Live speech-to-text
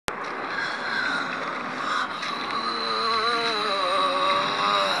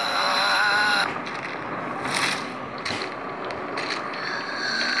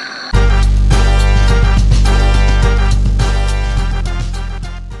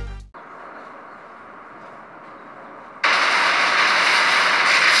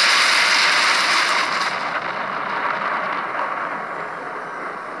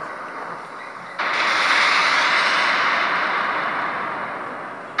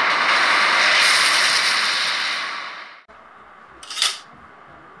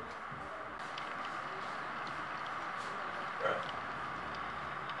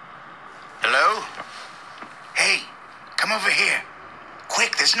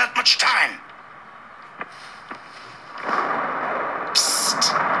not much time.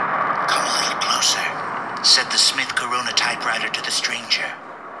 Psst. Come a little closer, said the Smith Corona typewriter to the stranger.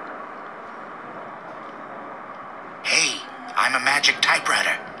 Hey, I'm a magic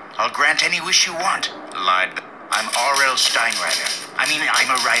typewriter. I'll grant any wish you want, lied the... I'm R.L. Steinwriter. I'm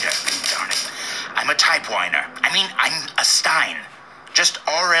a writer. Darn it. I'm a typewiner. I'm a Stine. Just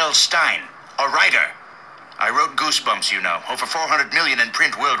R.L. Stine. A writer. I wrote Goosebumps, you know. Over 400 million in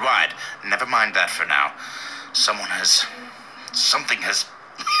print worldwide. Never mind that for now. Something has...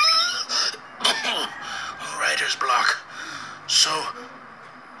 Writer's block. So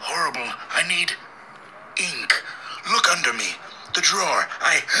horrible. I need ink. Look under me. The drawer.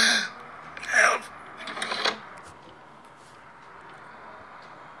 Help.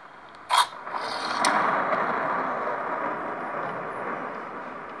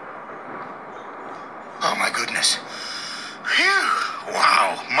 Oh my goodness. Phew.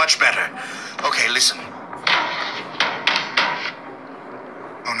 Wow, much better. Okay, listen.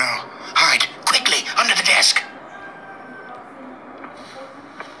 Oh no. Hide, quickly, under the desk.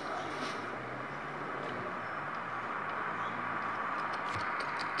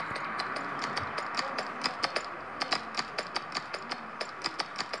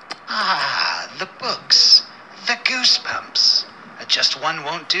 Ah, the books. The Goosebumps. Just one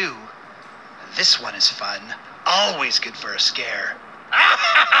won't do. This one is fun. Always good for a scare.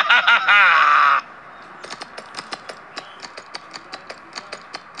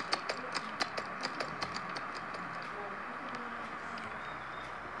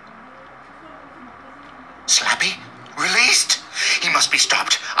 Slappy? Released? He must be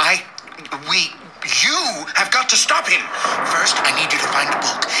stopped. You have got to stop him. First, I need you to find a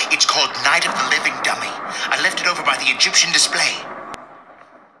book. It's called Night of the Living Dummy. I left it over by the Egyptian display.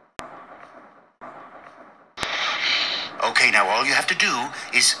 Okay, now all you have to do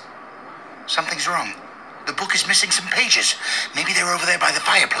is... Something's wrong. The book is missing some pages. Maybe they're over there by the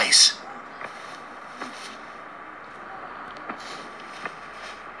fireplace.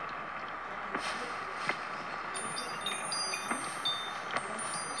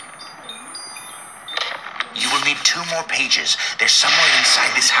 You will need 2 more pages. They're somewhere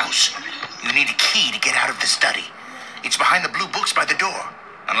inside this house. You need a key to get out of the study. It's behind the blue books by the door.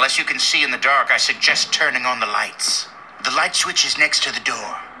 Unless you can see in the dark, I suggest turning on the lights. The light switch is next to the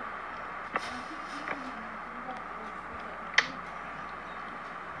door.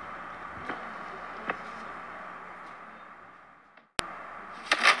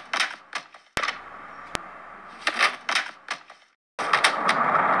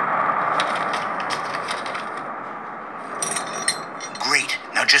 Great.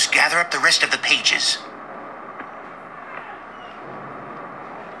 Now just gather up the rest of the pages.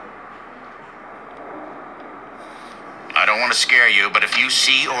 I don't want to scare you, but if you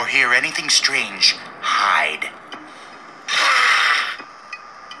see or hear anything strange, hide.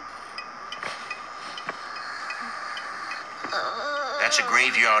 That's a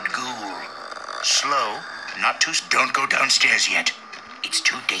graveyard ghoul. Slow, not too... Don't go downstairs yet. It's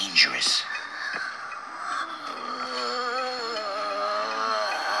too dangerous.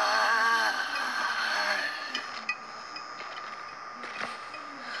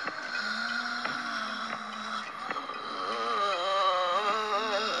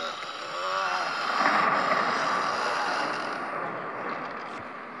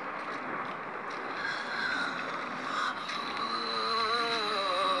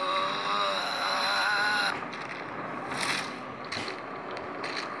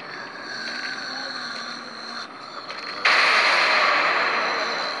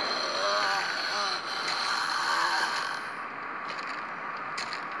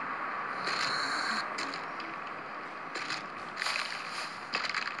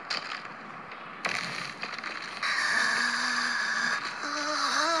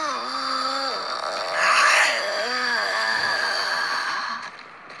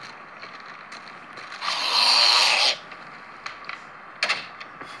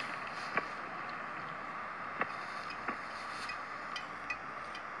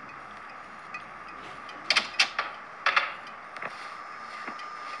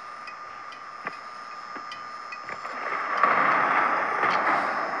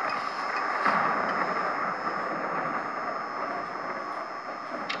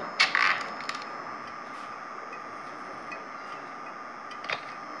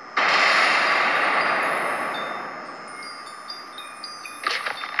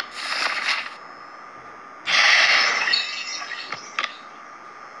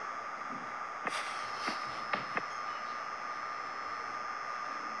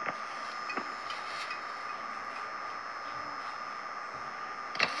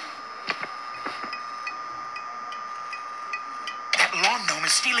 gnome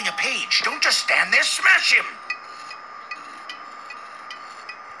is stealing a page. Don't just stand there, smash him!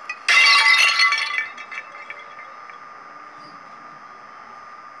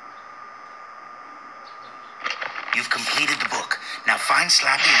 You've completed the book. Now find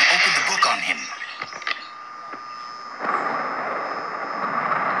Slappy and open the book on him.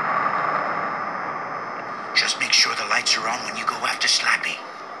 Just make sure the lights are on when you go after Slappy.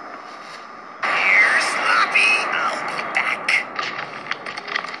 Here, Slappy! I'll be back.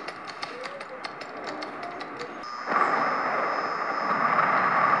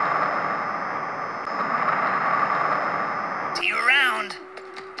 See you around.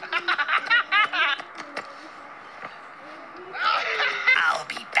 I'll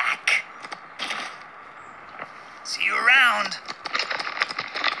be back. See you around.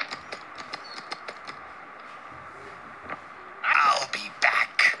 I'll be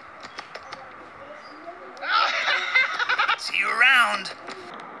back. See you around.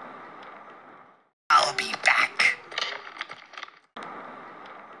 I'll be back.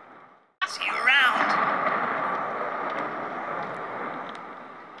 See you around.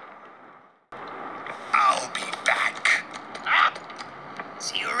 I'll be back.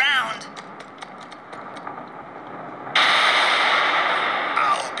 See you around.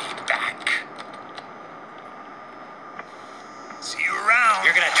 I'll be back. See you around.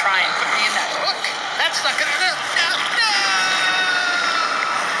 You're gonna try and put me in that hook? That's not gonna... No!